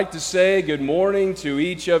I'd like to say good morning to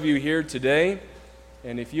each of you here today.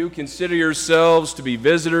 And if you consider yourselves to be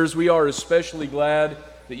visitors, we are especially glad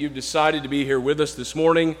that you've decided to be here with us this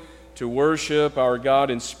morning to worship our God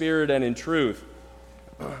in spirit and in truth.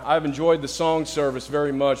 I've enjoyed the song service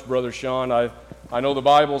very much, Brother Sean. I know the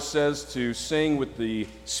Bible says to sing with the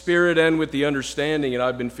spirit and with the understanding, and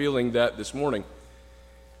I've been feeling that this morning.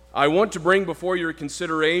 I want to bring before your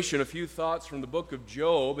consideration a few thoughts from the book of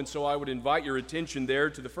Job, and so I would invite your attention there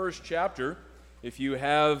to the first chapter. If you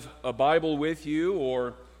have a Bible with you,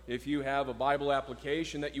 or if you have a Bible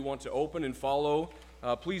application that you want to open and follow,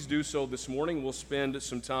 please do so this morning. We'll spend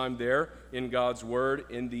some time there in God's Word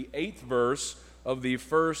in the 8th verse of the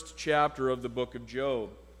first chapter of the book of Job.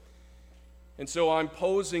 And so I'm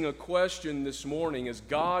posing a question this morning: is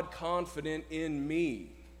God confident in me?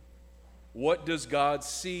 What does God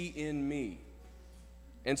see in me?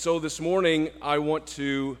 And so this morning I want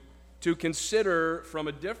to consider from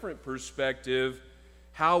a different perspective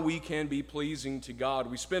how we can be pleasing to God.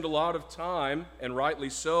 We spend a lot of time, and rightly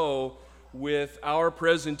so, with our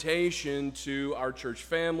presentation to our church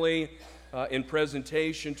family, in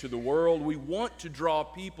presentation to the world. We want to draw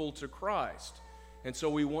people to Christ, and so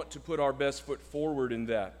we want to put our best foot forward in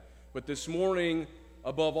that. But this morning,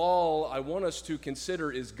 above all, I want us to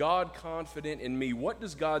consider, is God confident in me? What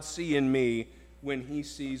does God see in me when He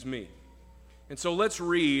sees me? And so let's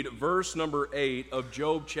read verse number 8 of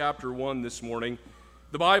Job chapter 1 this morning.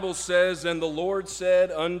 The Bible says, "And the Lord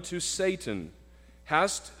said unto Satan,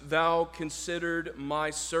 Hast thou considered my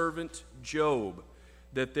servant Job,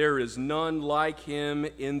 that there is none like him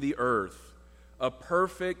in the earth, a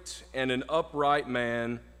perfect and an upright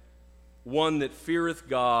man, one that feareth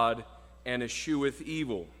God and escheweth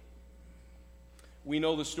evil?" We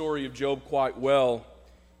know the story of Job quite well.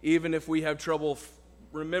 Even if we have trouble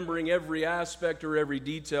remembering every aspect or every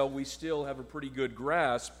detail, we still have a pretty good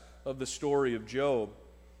grasp of the story of Job.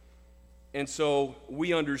 And so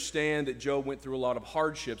we understand that Job went through a lot of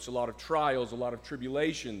hardships, a lot of trials, a lot of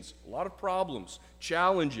tribulations, a lot of problems,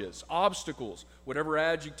 challenges, obstacles, whatever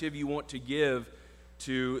adjective you want to give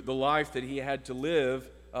to the life that he had to live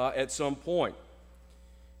at some point.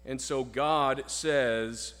 And so God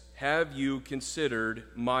says, "Have you considered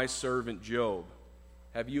my servant Job?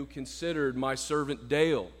 Have you considered my servant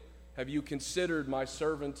Dale? Have you considered my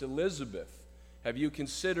servant Elizabeth? Have you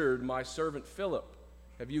considered my servant Philip?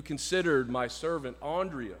 Have you considered my servant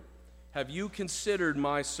Andrea? Have you considered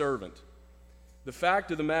my servant?" The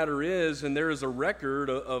fact of the matter is, and there is a record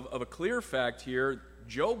of a clear fact here,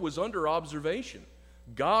 Job was under observation.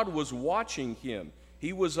 God was watching him.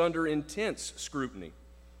 He was under intense scrutiny.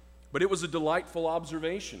 But it was a delightful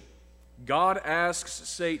observation. God asks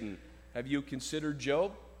Satan, "Have you considered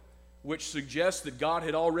Job?" Which suggests that God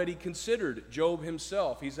had already considered Job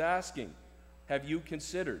himself. He's asking, "Have you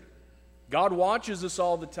considered?" God watches us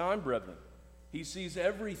all the time, brethren. He sees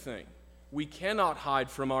everything. We cannot hide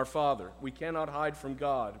from our Father. We cannot hide from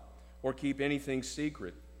God or keep anything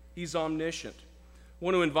secret. He's omniscient. I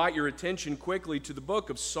want to invite your attention quickly to the book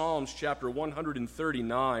of Psalms, chapter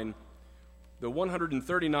 139. The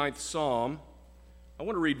 139th Psalm. I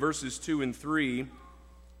want to read verses 2 and 3.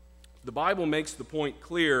 The Bible makes the point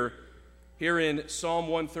clear here in Psalm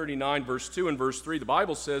 139, verse 2 and verse 3. The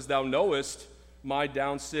Bible says, "Thou knowest my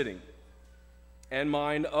down sitting and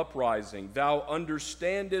mine uprising. Thou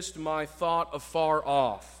understandest my thought afar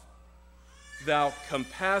off. Thou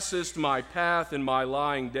compassest my path and my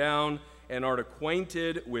lying down, and art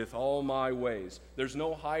acquainted with all my ways." There's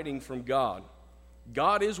no hiding from God.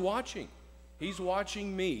 God is watching. He's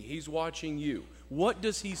watching me. He's watching you. What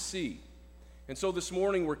does He see? And so this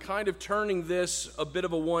morning we're kind of turning this a bit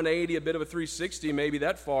of a 180, a bit of a 360, maybe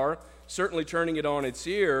that far, certainly turning it on its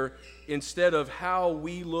ear, instead of how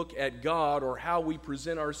we look at God or how we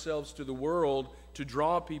present ourselves to the world to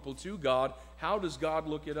draw people to God. How does God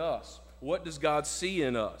look at us? What does God see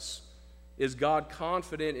in us? Is God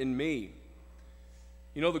confident in me?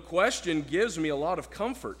 You know, the question gives me a lot of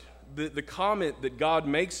comfort. The comment that God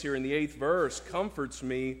makes here in the 8th verse comforts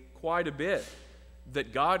me quite a bit.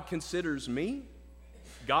 That God considers me.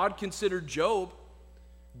 God considered Job.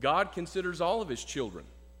 God considers all of His children.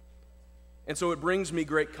 And so it brings me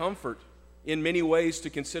great comfort in many ways to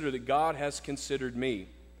consider that God has considered me.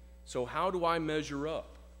 So how do I measure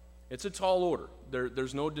up? It's a tall order.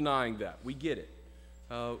 There's no denying that. We get it.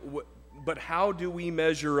 But how do we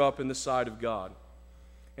measure up in the sight of God?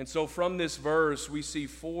 And so from this verse, we see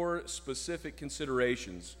 4 specific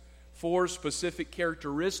considerations, 4 specific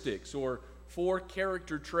characteristics, or 4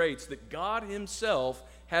 character traits that God Himself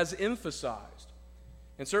has emphasized.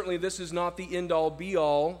 And certainly this is not the end-all,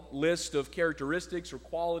 be-all list of characteristics or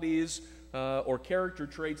qualities or character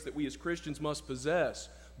traits that we as Christians must possess,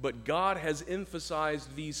 but God has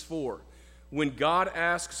emphasized these four. When God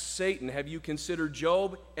asks Satan, have you considered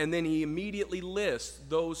Job? And then he immediately lists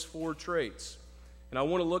those four traits. And I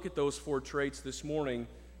want to look at those four traits this morning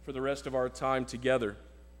for the rest of our time together.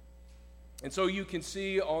 And so you can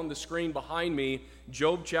see on the screen behind me,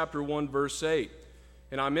 Job chapter 1, verse 8.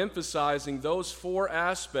 And I'm emphasizing those four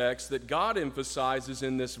aspects that God emphasizes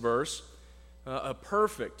in this verse. A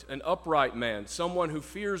perfect, an upright man, someone who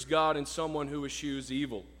fears God and someone who eschews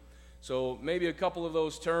evil. So maybe a couple of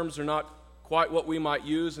those terms are not quite what we might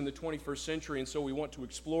use in the 21st century, and so we want to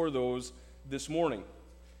explore those this morning.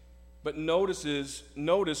 But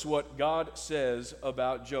notice what God says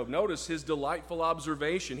about Job. Notice his delightful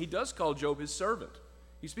observation. He does call Job his servant.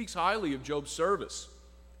 He speaks highly of Job's service.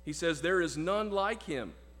 He says, there is none like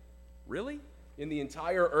him. Really? In the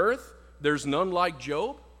entire earth, there's none like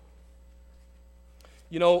Job?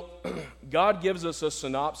 You know, God gives us a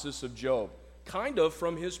synopsis of Job, kind of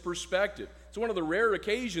from his perspective. It's one of the rare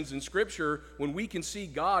occasions in Scripture when we can see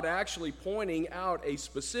God actually pointing out a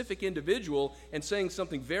specific individual and saying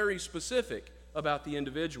something very specific about the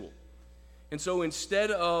individual. And so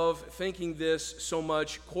instead of thinking this so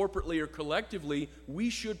much corporately or collectively, we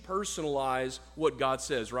should personalize what God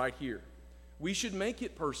says right here. We should make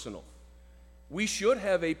it personal. We should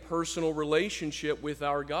have a personal relationship with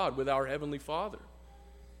our God, with our Heavenly Father.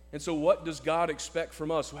 And so what does God expect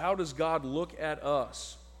from us? How does God look at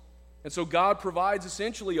us? And so God provides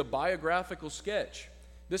essentially a biographical sketch.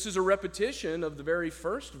 This is a repetition of the very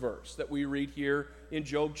first verse that we read here in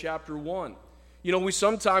Job chapter 1. You know, we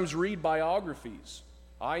sometimes read biographies.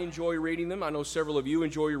 I enjoy reading them. I know several of you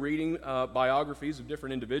enjoy reading biographies of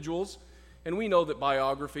different individuals. And we know that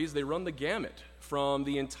biographies, they run the gamut from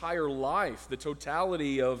the entire life, the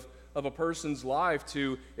totality of a person's life,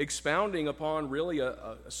 to expounding upon really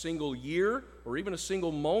a single year or even a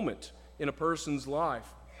single moment in a person's life.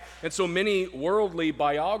 And so many worldly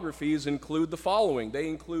biographies include the following. They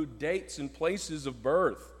include dates and places of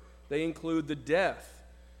birth. They include the death.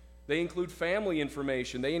 They include family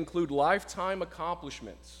information. They include lifetime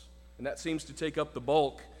accomplishments. And that seems to take up the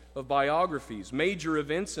bulk of biographies, major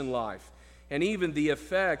events in life, and even the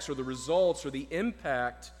effects or the results or the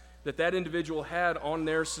impact that individual had on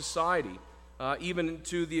their society, even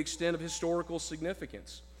to the extent of historical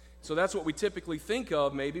significance. So that's what we typically think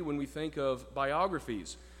of maybe when we think of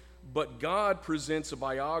biographies. But God presents a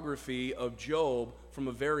biography of Job from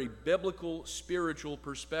a very biblical, spiritual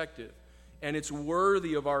perspective. And it's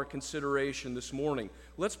worthy of our consideration this morning.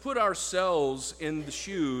 Let's put ourselves in the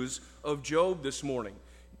shoes of Job this morning.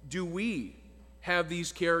 Do we have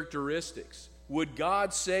these characteristics? Would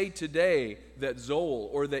God say today that Zoel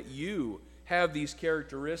or that you have these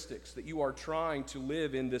characteristics, that you are trying to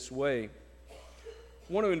live in this way?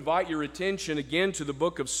 I want to invite your attention again to the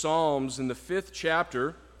book of Psalms in the 5th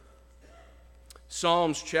chapter.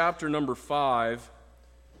 Psalms chapter number 5,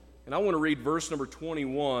 and I want to read verse number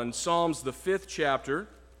 21. Psalms, the 5th chapter,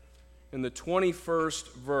 and the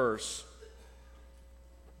 21st verse.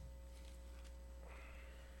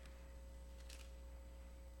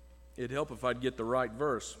 It'd help if I'd get the right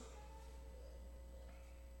verse.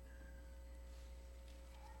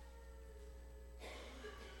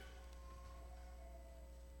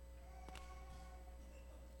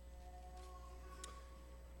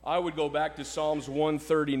 I would go back to Psalms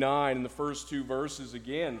 139 in the first two verses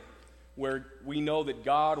again, where we know that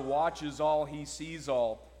God watches all, He sees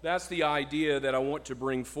all. That's the idea that I want to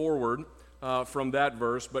bring forward from that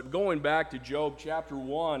verse. But going back to Job chapter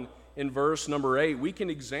 1 in verse number 8, we can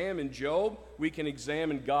examine Job, we can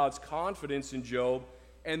examine God's confidence in Job,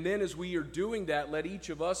 and then as we are doing that, let each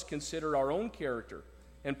of us consider our own character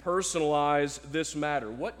and personalize this matter.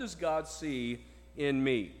 What does God see in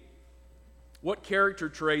me? What character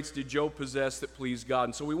traits did Job possess that pleased God?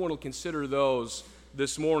 And so we want to consider those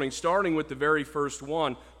this morning, starting with the very first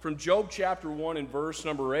one. From Job chapter 1 and verse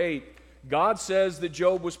number 8, God says that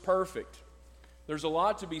Job was perfect. There's a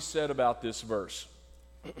lot to be said about this verse.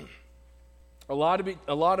 A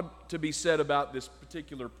lot to be said about this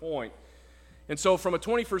particular point. And so from a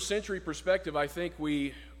 21st century perspective, I think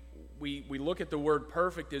we look at the word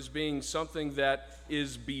perfect as being something that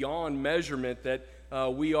is beyond measurement, that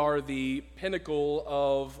we are the pinnacle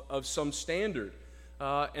of some standard.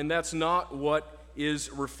 And that's not what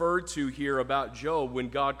is referred to here about Job when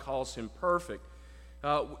God calls him perfect.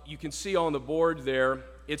 You can see on the board there,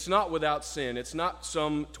 it's not without sin. It's not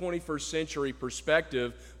some 21st century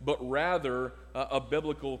perspective, but rather a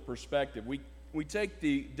biblical perspective. We take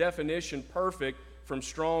the definition perfect from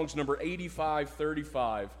Strong's number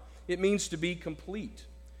 8535. It means to be complete,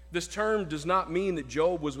 This term does not mean that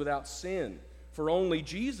Job was without sin, for only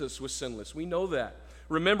Jesus was sinless. We know that.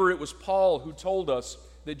 Remember, it was Paul who told us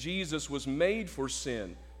that Jesus was made for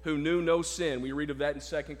sin, who knew no sin. We read of that in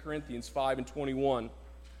 2 Corinthians 5:21.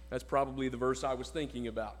 That's probably the verse I was thinking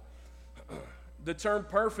about. The term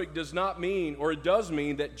perfect does not mean, or it does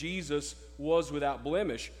mean, that Jesus was without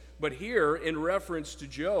blemish. But here, in reference to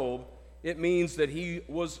Job, it means that he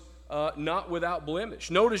was not without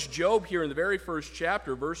blemish. Notice Job here in the very first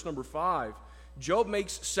chapter, verse number 5. Job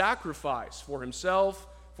makes sacrifice for himself,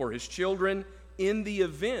 for his children, in the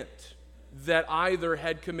event that either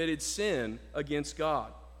had committed sin against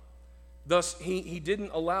God. Thus, he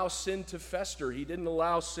didn't allow sin to fester. He didn't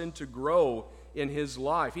allow sin to grow in his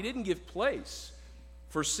life. He didn't give place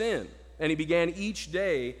for sin. And he began each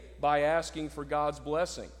day by asking for God's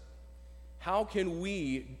blessing. How can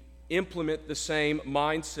we implement the same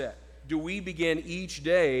mindset? Do we begin each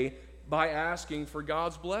day by asking for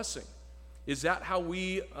God's blessing? Is that how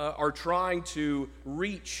we are trying to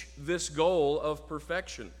reach this goal of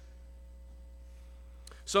perfection?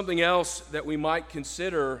 Something else that we might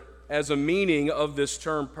consider as a meaning of this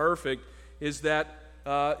term perfect is that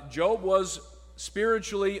Job was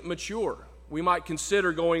spiritually mature. We might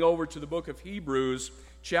consider going over to the book of Hebrews,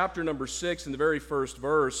 chapter number 6, in the very first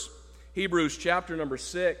verse. Hebrews chapter number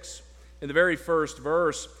 6, in the very first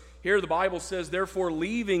verse. Here the Bible says, "Therefore,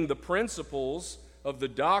 leaving the principles of the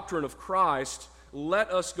doctrine of Christ,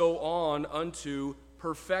 let us go on unto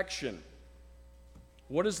perfection."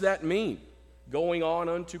 What does that mean? Going on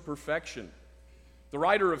unto perfection. The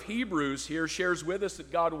writer of Hebrews here shares with us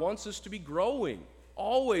that God wants us to be growing,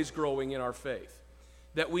 always growing in our faith.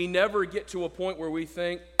 That we never get to a point where we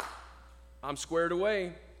think, I'm squared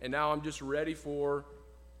away, and now I'm just ready for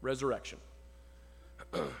resurrection.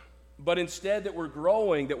 But instead that we're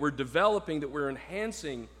growing, that we're developing, that we're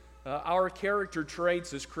enhancing our character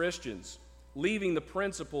traits as Christians, leaving the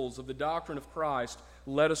principles of the doctrine of Christ,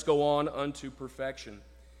 let us go on unto perfection.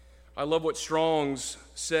 I love what Strong's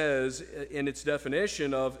says in its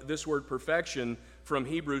definition of this word perfection from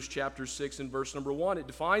Hebrews chapter 6 and verse number 1. It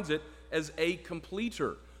defines it as a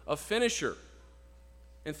completer, a finisher.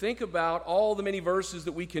 And think about all the many verses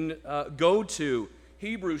that we can go to.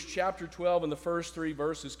 Hebrews chapter 12 and the first 3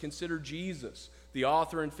 verses consider Jesus, the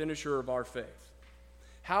author and finisher of our faith.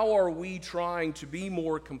 How are we trying to be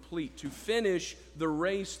more complete, to finish the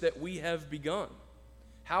race that we have begun?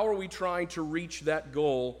 How are we trying to reach that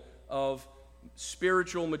goal of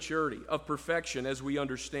spiritual maturity, of perfection as we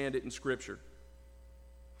understand it in Scripture?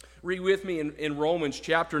 Read with me in Romans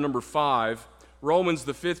chapter number 5, Romans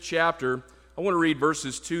the 5th chapter. I want to read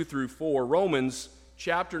verses 2 through 4. Romans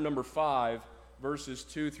chapter number 5, verses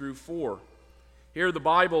 2 through 4. Here the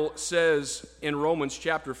Bible says in Romans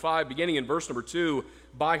chapter 5, beginning in verse number 2,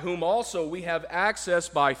 "By whom also we have access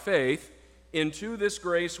by faith into this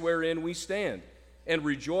grace wherein we stand, and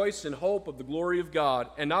rejoice in hope of the glory of God.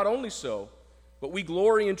 And not only so, but we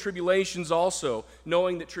glory in tribulations also,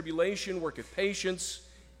 knowing that tribulation worketh patience,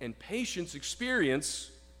 and patience experience,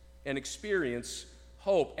 and experience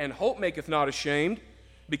hope. And hope maketh not ashamed,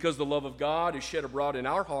 because the love of God is shed abroad in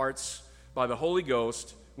our hearts by the Holy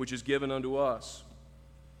Ghost, which is given unto us."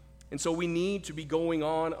 And so we need to be going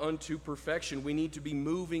on unto perfection. We need to be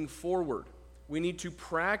moving forward. We need to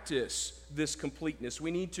practice this completeness. We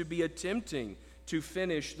need to be attempting to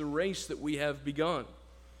finish the race that we have begun.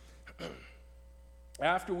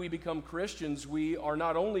 After we become Christians, we are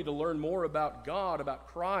not only to learn more about God, about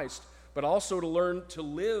Christ, but also to learn to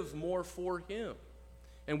live more for Him.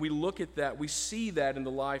 And we look at that, we see that in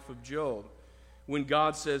the life of Job, when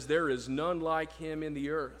God says, "There is none like him in the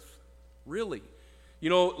earth." Really. You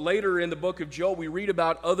know, later in the book of Job, we read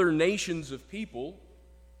about other nations of people,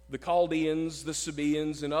 the Chaldeans, the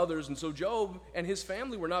Sabaeans, and others. And so Job and his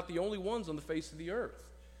family were not the only ones on the face of the earth.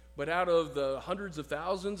 But out of the hundreds of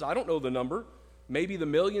thousands, I don't know the number, maybe the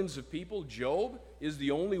millions of people, Job is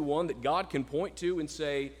the only one that God can point to and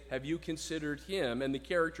say, "Have you considered him and the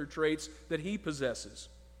character traits that he possesses?"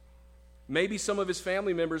 Maybe some of his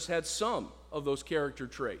family members had some of those character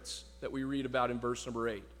traits that we read about in verse number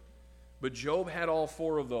 8. But Job had all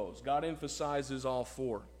 4 of those. God emphasizes all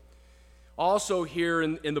 4. Also here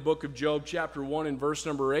in the book of Job, chapter 1 and verse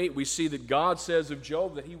number 8, we see that God says of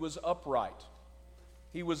Job that he was upright.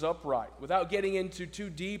 He was upright. Without getting into too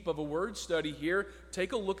deep of a word study here,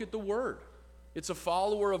 take a look at the word. It's a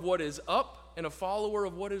follower of what is up and a follower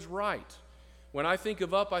of what is right. When I think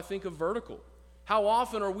of up, I think of vertical. How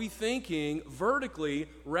often are we thinking vertically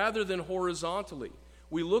rather than horizontally?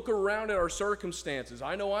 We look around at our circumstances.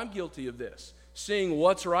 I know I'm guilty of this. Seeing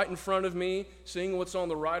what's right in front of me, seeing what's on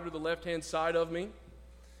the right or the left-hand side of me.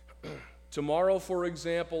 Tomorrow, for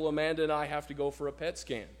example, Amanda and I have to go for a PET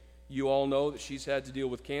scan. You all know that she's had to deal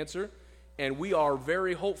with cancer, and we are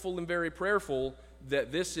very hopeful and very prayerful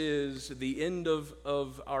that this is the end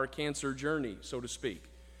of our cancer journey, so to speak.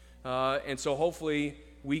 And so hopefully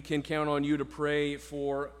we can count on you to pray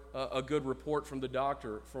for a good report from the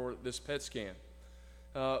doctor for this PET scan.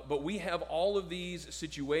 But we have all of these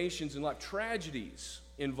situations and tragedies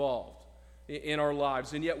involved in our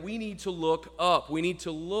lives, and yet we need to look up. We need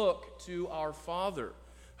to look to our Father.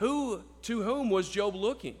 To whom was Job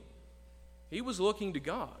looking? He was looking to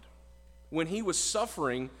God. When he was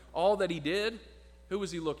suffering all that he did, who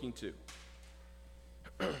was he looking to?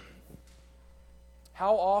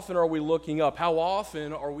 How often are we looking up? How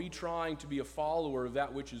often are we trying to be a follower of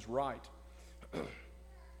that which is right?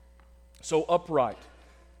 So upright.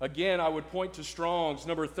 Again, I would point to Strong's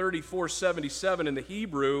number 3477 in the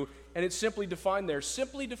Hebrew, and it's simply defined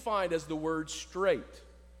as the word straight.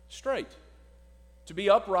 Straight. To be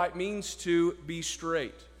upright means to be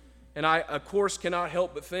straight. And I, of course, cannot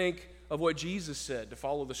help but think of what Jesus said, to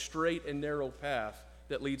follow the straight and narrow path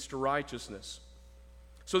that leads to righteousness.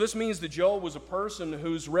 So this means that Job was a person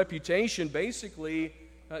whose reputation basically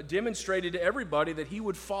demonstrated to everybody that he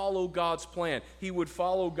would follow God's plan. He would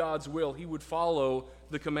follow God's will. He would follow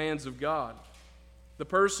the commands of God. The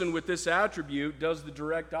person with this attribute does the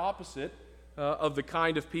direct opposite of the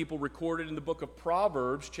kind of people recorded in the book of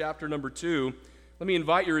Proverbs, chapter number 2. Let me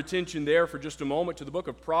invite your attention there for just a moment to the book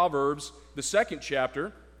of Proverbs, the 2nd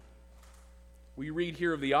chapter. We read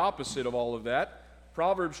here of the opposite of all of that.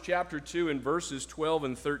 Proverbs chapter 2 and verses 12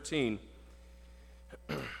 and 13.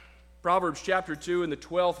 Proverbs chapter 2 and the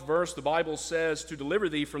 12th verse, the Bible says, "To deliver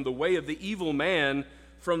thee from the way of the evil man,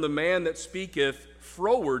 from the man that speaketh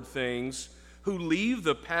froward things, who leave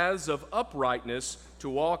the paths of uprightness to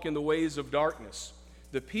walk in the ways of darkness."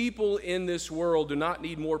 The people in this world do not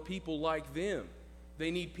need more people like them.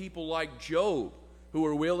 They need people like Job, who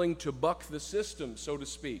are willing to buck the system, so to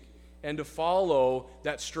speak, and to follow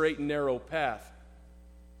that straight and narrow path.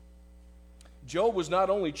 Job was not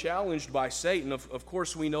only challenged by Satan, of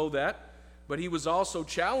course we know that, but he was also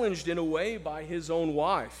challenged in a way by his own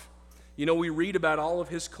wife. You know, we read about all of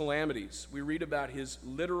his calamities. We read about his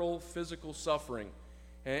literal physical suffering,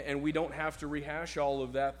 and we don't have to rehash all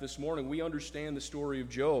of that this morning. We understand the story of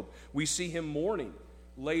Job. We see him mourning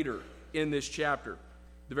later in this chapter.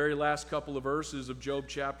 The very last couple of verses of Job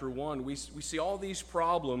chapter 1, we see all these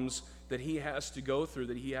problems that he has to go through,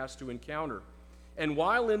 that he has to encounter. And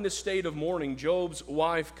while in this state of mourning, Job's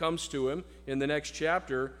wife comes to him in the next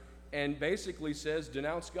chapter and basically says,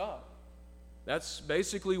 "Denounce God." That's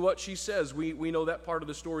basically what she says. We know that part of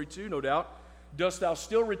the story too, no doubt. "Dost thou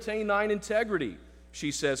still retain thine integrity?"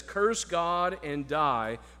 She says, "Curse God and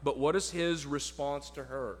die." But what is his response to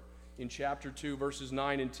her? In chapter 2, verses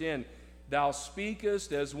 9 and 10, "Thou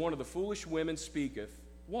speakest as one of the foolish women speaketh."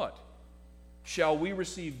 What? "Shall we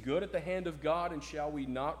receive good at the hand of God, and shall we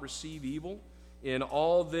not receive evil? In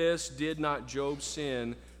all this did not Job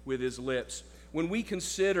sin with his lips." When we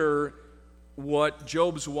consider what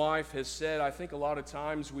Job's wife has said, I think a lot of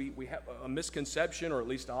times we have a misconception, or at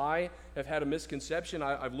least I have had a misconception.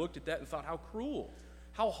 I've looked at that and thought, how cruel,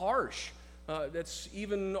 how harsh. That's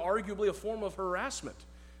even arguably a form of harassment.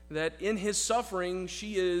 That in his suffering,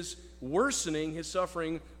 she is worsening his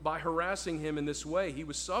suffering by harassing him in this way. He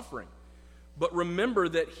was suffering. But remember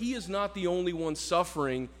that he is not the only one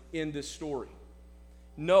suffering in this story.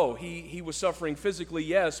 No, he was suffering physically,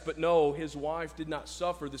 yes, but no, his wife did not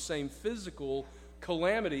suffer the same physical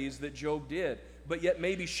calamities that Job did. But yet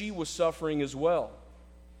maybe she was suffering as well.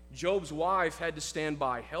 Job's wife had to stand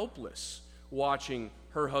by helpless, watching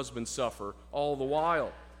her husband suffer all the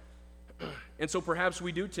while. And so perhaps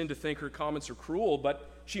we do tend to think her comments are cruel, but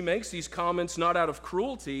she makes these comments not out of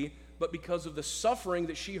cruelty, but because of the suffering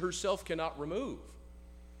that she herself cannot remove.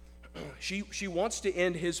 She wants to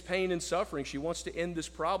end his pain and suffering. She wants to end this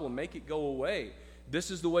problem, make it go away. This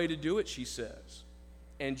is the way to do it, she says.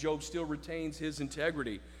 And Job still retains his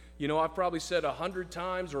integrity. You know, I've probably said 100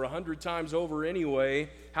 times or 100 times over anyway,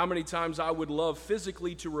 how many times I would love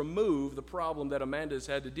physically to remove the problem that Amanda has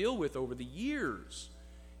had to deal with over the years.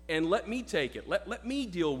 And let me take it. Let me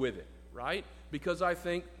deal with it, right? Because I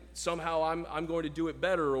think somehow I'm going to do it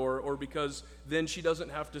better, or because then she doesn't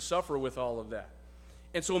have to suffer with all of that.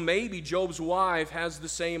 And so maybe Job's wife has the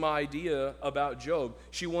same idea about Job.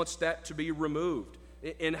 She wants that to be removed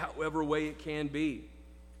in however way it can be.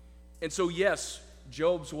 And so yes,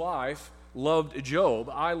 Job's wife loved Job.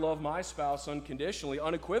 I love my spouse unconditionally,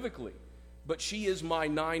 unequivocally. But she is my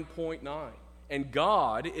 9.9, and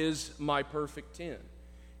God is my perfect 10.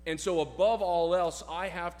 And so above all else, I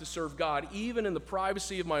have to serve God, even in the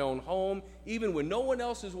privacy of my own home, even when no one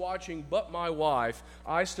else is watching but my wife.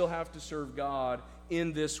 I still have to serve God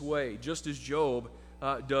in this way, just as Job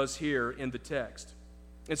does here in the text.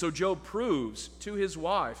 And so Job proves to his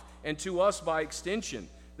wife and to us by extension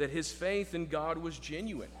that his faith in God was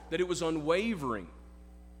genuine, that it was unwavering.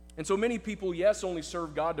 And so many people, yes, only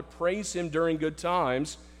serve God to praise Him during good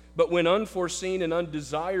times, but when unforeseen and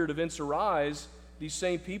undesired events arise, these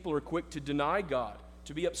same people are quick to deny God,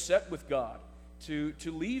 to be upset with God, to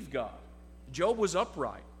leave God. Job was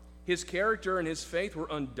upright. His character and his faith were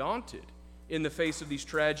undaunted in the face of these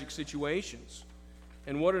tragic situations.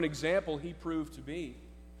 And what an example he proved to be.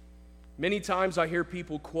 Many times I hear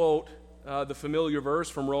people quote the familiar verse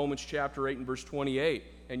from Romans chapter 8 and verse 28,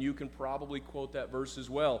 and you can probably quote that verse as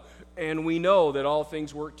well. And we know that all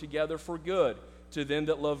things work together for good to them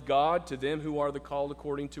that love God, to them who are the called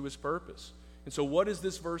according to His purpose. And so what is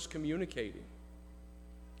this verse communicating?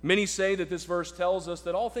 Many say that this verse tells us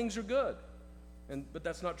that all things are good, but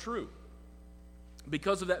that's not true.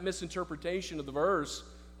 Because of that misinterpretation of the verse,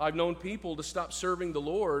 I've known people to stop serving the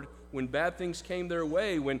Lord when bad things came their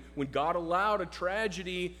way, when God allowed a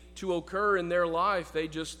tragedy to occur in their life, they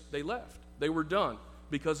left. They were done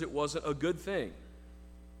because it wasn't a good thing.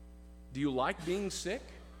 Do you like being sick?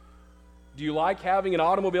 Do you like having an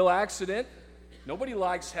automobile accident? Nobody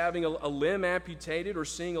likes having a limb amputated or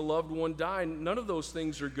seeing a loved one die. None of those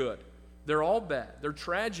things are good. They're all bad. They're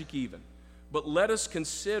tragic even. But let us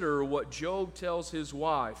consider what Job tells his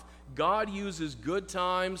wife. God uses good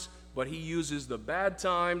times, but He uses the bad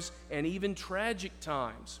times and even tragic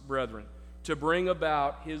times, brethren, to bring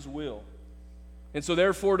about His will. And so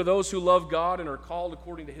therefore, to those who love God and are called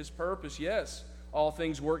according to His purpose, yes, all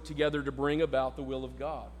things work together to bring about the will of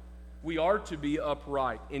God. We are to be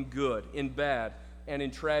upright in good, in bad, and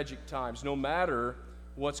in tragic times, no matter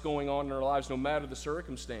what's going on in our lives, no matter the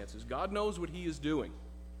circumstances. God knows what He is doing.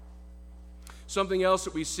 Something else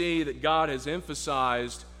that we see that God has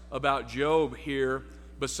emphasized about Job here,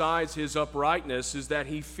 besides his uprightness, is that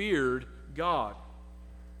he feared God.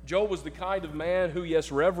 Job was the kind of man who,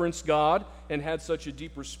 yes, reverenced God and had such a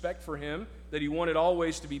deep respect for Him that he wanted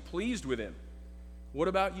always to be pleased with Him. What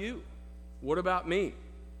about you? What about me?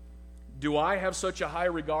 Do I have such a high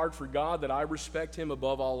regard for God that I respect Him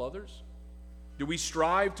above all others? Do we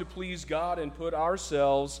strive to please God and put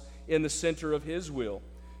ourselves in the center of His will?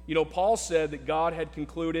 You know, Paul said that God had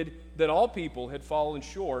concluded that all people had fallen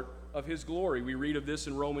short of His glory. We read of this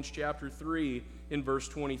in Romans chapter 3 in verse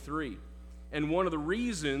 23. And one of the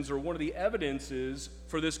reasons, or one of the evidences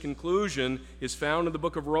for this conclusion is found in the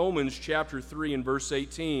book of Romans chapter 3 and verse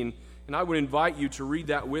 18. And I would invite you to read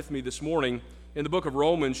that with me this morning. In the book of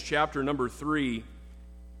Romans chapter number 3,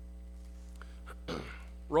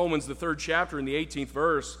 Romans the 3rd chapter in the 18th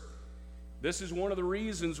verse, this is one of the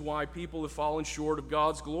reasons why people have fallen short of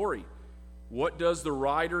God's glory. What does the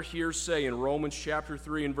writer here say in Romans chapter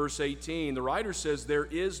 3 and verse 18? The writer says, there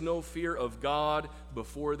is no fear of God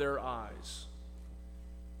before their eyes.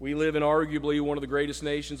 We live in arguably one of the greatest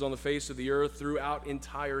nations on the face of the earth throughout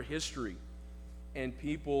entire history. And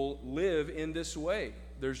people live in this way.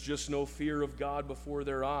 There's just no fear of God before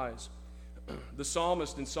their eyes. The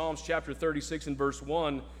psalmist in Psalms chapter 36 and verse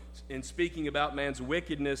 1, in speaking about man's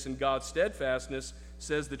wickedness and God's steadfastness,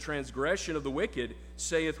 says, the transgression of the wicked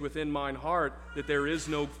saith within mine heart that there is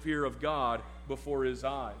no fear of God before His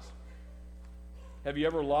eyes. Have you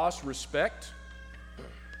ever lost respect?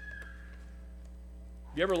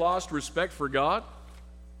 Have you ever lost respect for God?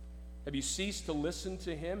 Have you ceased to listen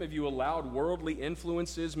to Him? Have you allowed worldly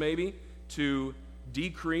influences maybe to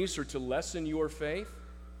decrease or to lessen your faith?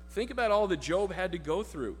 Think about all that Job had to go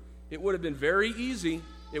through. It would have been very easy.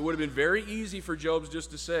 It would have been very easy for Job just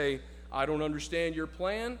to say, I don't understand your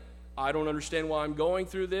plan. I don't understand why I'm going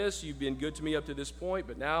through this. You've been good to me up to this point,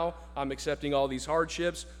 but now I'm accepting all these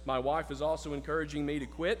hardships. My wife is also encouraging me to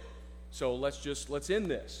quit, so let's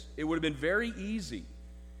end this. It would have been very easy.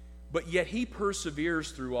 But yet he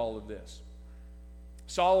perseveres through all of this.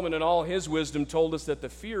 Solomon in all his wisdom told us that the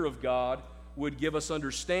fear of God would give us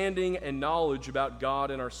understanding and knowledge about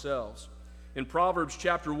God and ourselves. In Proverbs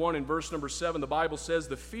chapter 1 and verse number 7, the Bible says,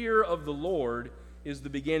 the fear of the Lord is the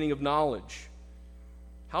beginning of knowledge.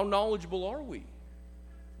 How knowledgeable are we?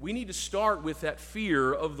 We need to start with that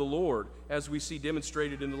fear of the Lord, as we see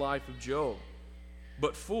demonstrated in the life of Job.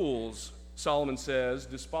 But fools, Solomon says,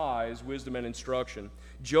 despise wisdom and instruction.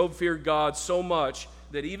 Job feared God so much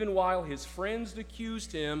that even while his friends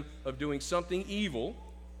accused him of doing something evil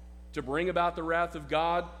to bring about the wrath of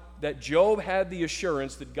God, that Job had the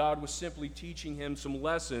assurance that God was simply teaching him some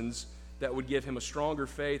lessons that would give him a stronger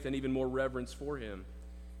faith and even more reverence for Him.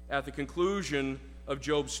 at the conclusion of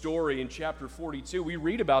Job's story in chapter 42, we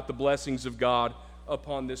read about the blessings of God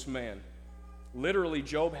upon this man. Literally,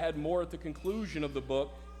 Job had more at the conclusion of the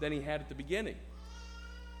book than he had at the beginning.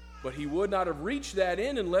 But he would not have reached that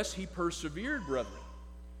end unless he persevered, brethren,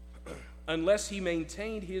 unless he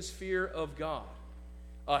maintained his fear of God,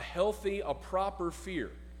 a healthy, a proper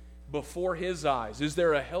fear before his eyes. Is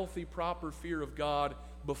there a healthy, proper fear of God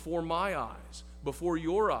before my eyes, before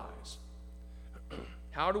your eyes?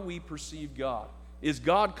 How do we perceive God? Is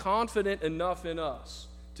God confident enough in us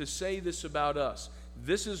to say this about us?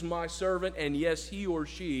 This is my servant, and yes, he or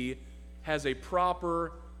she has a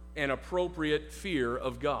proper and appropriate fear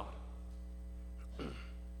of God.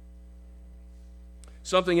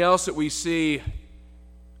 Something else that we see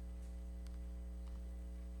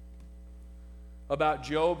about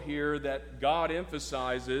Job here that God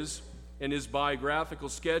emphasizes in his biographical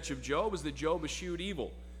sketch of Job is that Job eschewed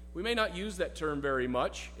evil. We may not use that term very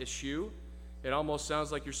much, eschew. It almost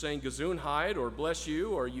sounds like you're saying Gesundheit or bless you,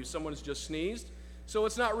 or someone has just sneezed. So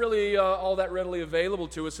it's not really all that readily available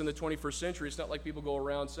to us in the 21st century. It's not like people go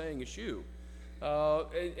around saying eschew.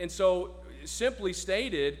 And so, simply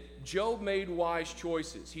stated, Job made wise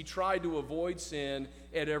choices. He tried to avoid sin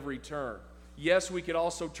at every turn. Yes, we could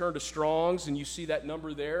also turn to Strong's, and you see that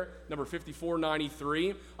number there, number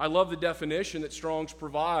 5493. I love the definition that Strong's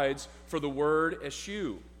provides for the word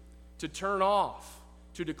eschew: to turn off,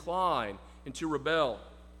 to decline, and to rebel.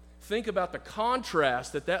 Think about the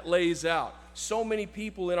contrast that lays out. So many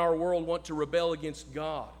people in our world want to rebel against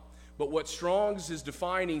God. But what Strong's is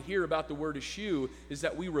defining here about the word eschew is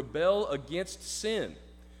that we rebel against sin.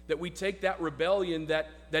 That we take that rebellion, that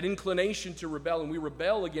inclination to rebel, and we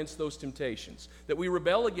rebel against those temptations. That we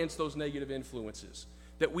rebel against those negative influences.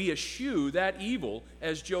 That we eschew that evil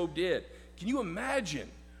as Job did. Can you imagine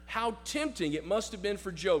how tempting it must have been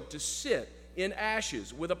for Job to sit in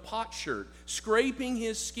ashes with a potsherd, scraping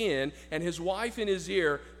his skin, and his wife in his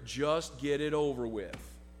ear, just get it over with?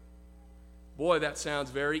 Boy, that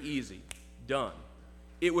sounds very easy. Done.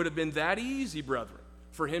 It would have been that easy, brethren,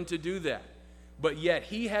 for him to do that. But yet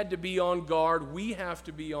he had to be on guard. We have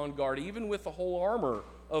to be on guard. Even with the whole armor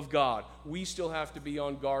of God, we still have to be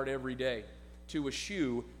on guard every day to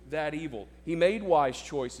eschew that evil. He made wise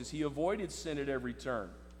choices. He avoided sin at every turn.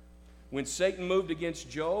 When Satan moved against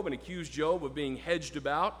Job and accused Job of being hedged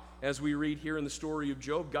about, as we read here in the story of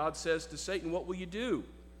Job, God says to Satan, "What will you do?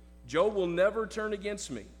 Job will never turn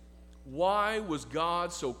against me." Why was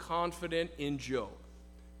God so confident in Job?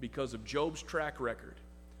 Because of Job's track record.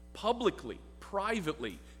 Publicly,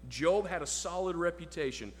 privately, Job had a solid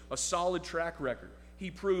reputation, a solid track record.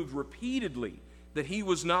 He proved repeatedly that he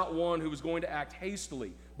was not one who was going to act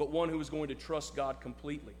hastily, but one who was going to trust God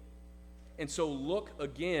completely. And so look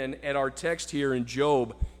again at our text here in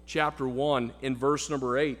Job chapter 1 in verse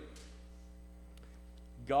number 8.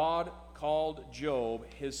 God called Job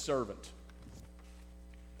his servant.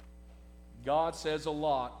 God says a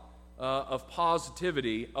lot of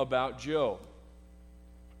positivity about Job.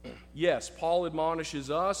 Yes, Paul admonishes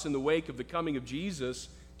us in the wake of the coming of Jesus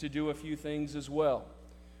to do a few things as well.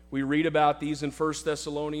 We read about these in 1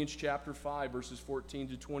 Thessalonians chapter 5, verses 14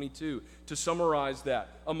 to 22. To summarize that,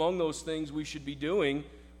 among those things we should be doing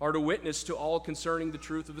are to witness to all concerning the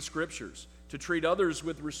truth of the Scriptures, to treat others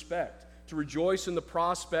with respect, to rejoice in the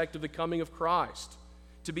prospect of the coming of Christ,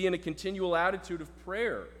 to be in a continual attitude of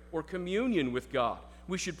prayer or communion with God.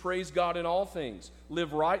 We should praise God in all things,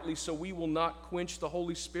 live rightly so we will not quench the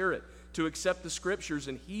Holy Spirit, to accept the Scriptures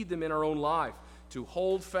and heed them in our own life, to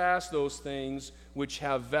hold fast those things which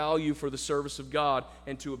have value for the service of God,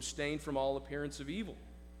 and to abstain from all appearance of evil.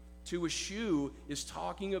 To eschew is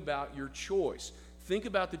talking about your choice. Think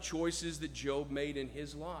about the choices that Job made in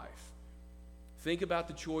his life. Think about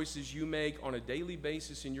the choices you make on a daily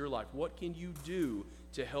basis in your life. What can you do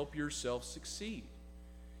to help yourself succeed?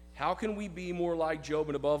 How can we be more like Job,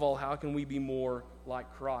 and above all, how can we be more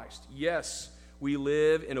like Christ? Yes, we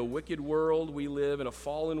live in a wicked world, we live in a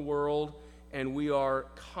fallen world, and we are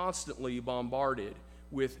constantly bombarded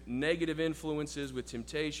with negative influences, with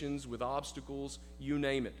temptations, with obstacles, you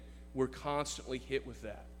name it. We're constantly hit with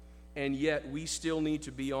that. And yet, we still need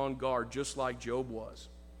to be on guard, just like Job was.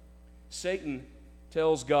 Satan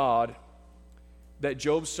tells God that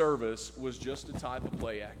Job's service was just a type of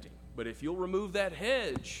play acting. But if you'll remove that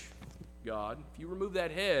hedge, God, if you remove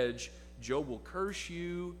that hedge, Job will curse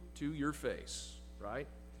you to your face, right?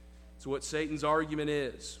 That's what Satan's argument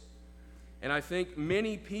is. And I think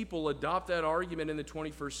many people adopt that argument in the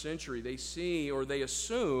 21st century. They see or they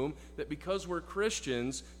assume that because we're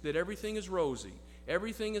Christians, that everything is rosy,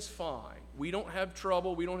 everything is fine. We don't have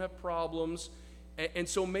trouble, we don't have problems, And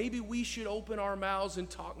so maybe we should open our mouths and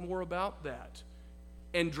talk more about that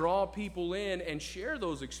and draw people in and share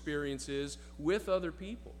those experiences with other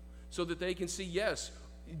people so that they can see, yes,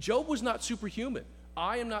 Job was not superhuman.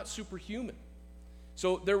 I am not superhuman.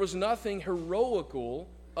 So there was nothing heroical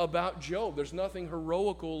about Job. There's nothing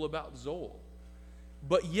heroical about Zoel.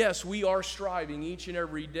 But yes, we are striving each and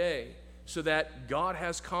every day so that God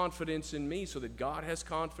has confidence in me, so that God has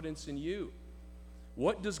confidence in you.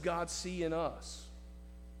 What does God see in us?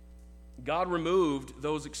 God removed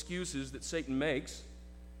those excuses that Satan makes.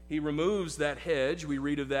 He removes that hedge. We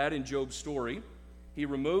read of that in Job's story. He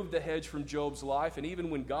removed the hedge from Job's life, and even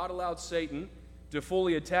when God allowed Satan to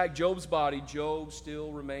fully attack Job's body, Job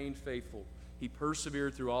still remained faithful. He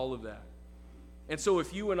persevered through all of that. And so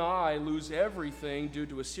if you and I lose everything due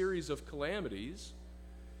to a series of calamities,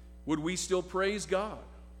 would we still praise God?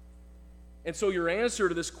 And so your answer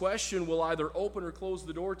to this question will either open or close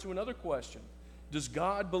the door to another question. Does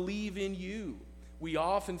God believe in you? We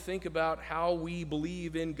often think about how we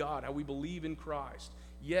believe in God, how we believe in Christ.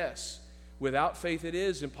 Yes, without faith it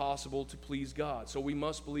is impossible to please God. So we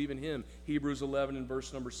must believe in Him. Hebrews 11 and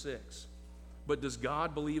verse number 6. But does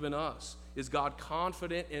God believe in us? Is God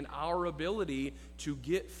confident in our ability to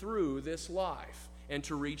get through this life and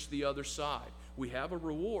to reach the other side? We have a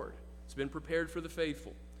reward. It's been prepared for the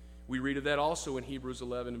faithful. We read of that also in Hebrews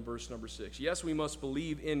 11 and verse number 6. Yes, we must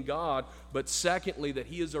believe in God, but secondly, that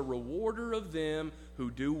He is a rewarder of them who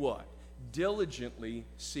do what? Diligently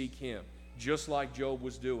seek Him, just like Job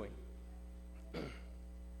was doing.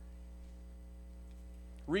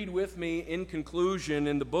 Read with me in conclusion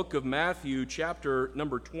in the book of Matthew, chapter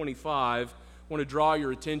number 25. I want to draw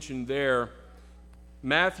your attention there.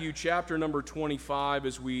 Matthew, chapter number 25,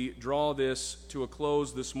 as we draw this to a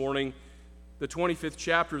close this morning. The 25th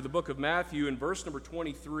chapter of the book of Matthew, in verse number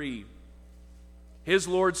 23. His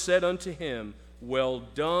Lord said unto him, Well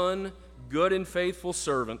done, good and faithful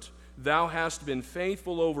servant. Thou hast been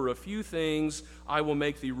faithful over a few things. I will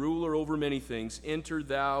make thee ruler over many things. Enter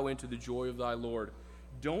thou into the joy of thy Lord.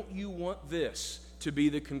 Don't you want this to be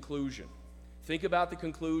the conclusion? Think about the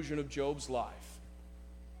conclusion of Job's life.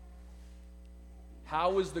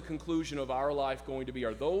 How is the conclusion of our life going to be?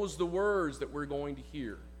 Are those the words that we're going to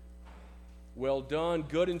hear? Well done,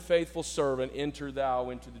 good and faithful servant, enter thou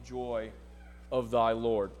into the joy of thy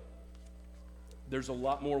Lord. There's a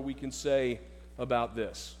lot more we can say about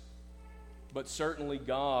this. But certainly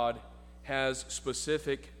God has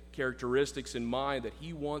specific characteristics in mind that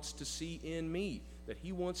He wants to see in me, that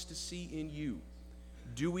He wants to see in you.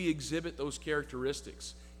 Do we exhibit those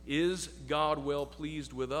characteristics? Is God well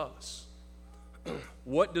pleased with us?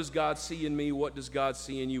 What does God see in me? What does God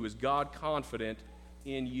see in you? Is God confident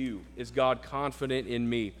in you? Is God confident in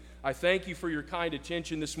me? I thank you for your kind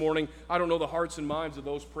attention this morning. I don't know the hearts and minds of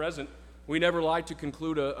those present. We never like to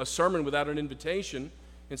conclude a sermon without an invitation.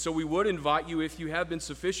 And so we would invite you, if you have been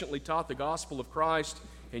sufficiently taught the gospel of Christ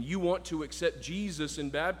and you want to accept Jesus in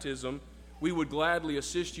baptism, we would gladly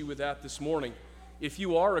assist you with that this morning. If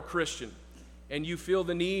you are a Christian and you feel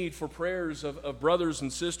the need for prayers of brothers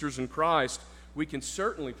and sisters in Christ, we can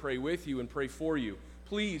certainly pray with you and pray for you.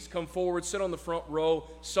 Please come forward, sit on the front row.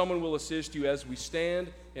 Someone will assist you as we stand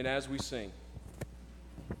and as we sing.